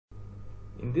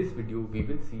In this video, we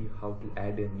will see how to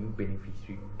add a new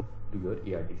beneficiary to your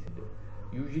ART center.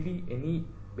 Usually, any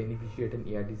beneficiary at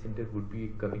an ART center would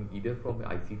be coming either from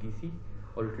ICTC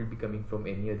or it will be coming from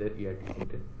any other ART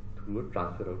center through a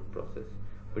transfer out process.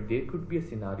 But there could be a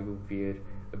scenario where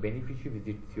a beneficiary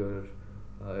visits your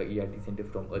ART center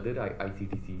from other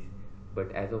ICTCs,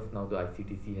 but as of now the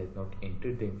ICTC has not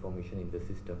entered the information in the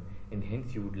system, and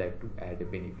hence you would like to add a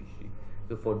beneficiary.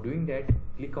 So for doing that,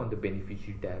 click on the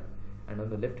beneficiary tab, and on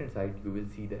the left hand side you will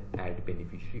see the add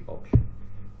beneficiary option.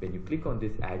 When you click on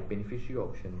this add beneficiary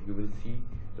option, you will see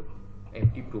the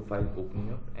empty profile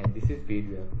opening up, and this is where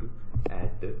you have to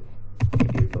add the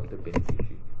details of the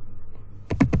beneficiary.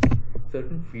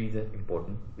 Certain fields are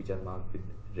important which are marked with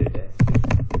red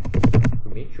asterisk, so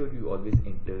make sure you always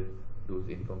enter those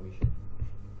information.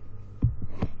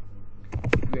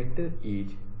 If you enter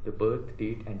age, the birth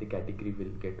date and the category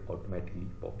will get automatically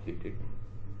populated.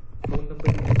 Phone number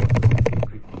is also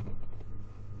secretary.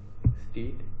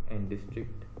 State and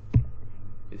district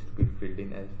is to be filled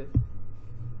in as well.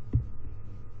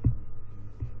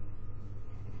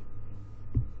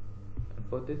 And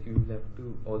for this you will have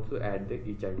to also add the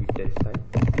HIV test type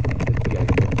and the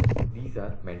PID. These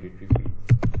are mandatory fields.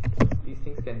 These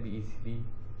things can be easily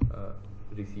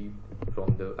received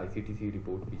from the ICTC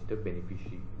report which the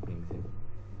beneficiary brings in.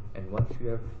 And once you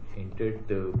have entered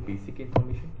the basic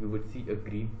information, you would see a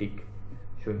green tick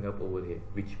showing up over here,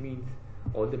 which means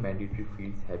all the mandatory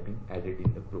fields have been added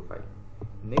in the profile.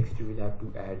 Next, you will have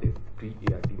to add a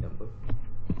pre-ART number,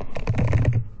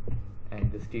 and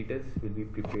the status will be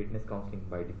preparedness counseling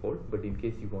by default, but in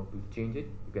case you want to change it,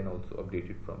 you can also update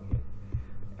it from here.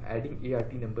 Adding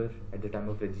ART number at the time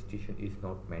of registration is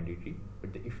not mandatory,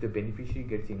 but if the beneficiary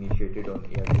gets initiated on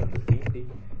ART on the same day,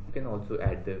 you can also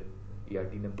add the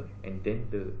ART number, and then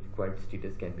the required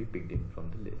status can be picked in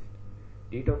from the list.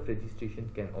 Date of registration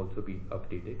can also be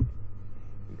updated.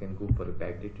 You can go for a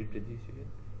backdated registration,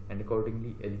 and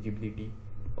accordingly eligibility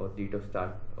or date of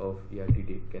start of ART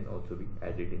date can also be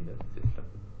added in the system.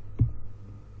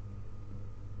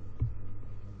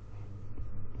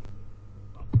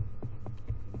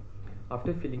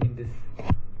 After filling in this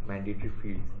mandatory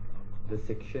fields, the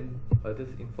section others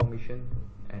information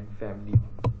and family,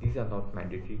 these are not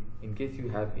mandatory. In case you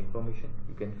have information,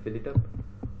 you can fill it up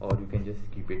or you can just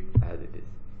keep it as it is.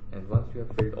 And once you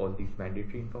have filled all these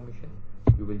mandatory information,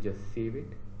 you will just save it,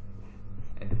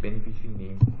 and the beneficiary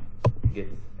name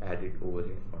gets added over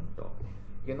here on top.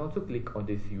 You can also click on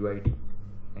this UID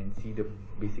and see the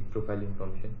basic profile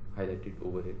information highlighted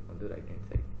over here on the right hand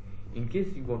side. In case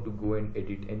you want to go and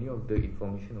edit any of the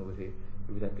information over here,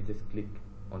 you will have to just click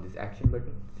on this action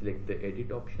button, select the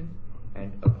edit option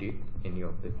and update any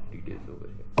of the details over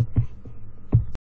here.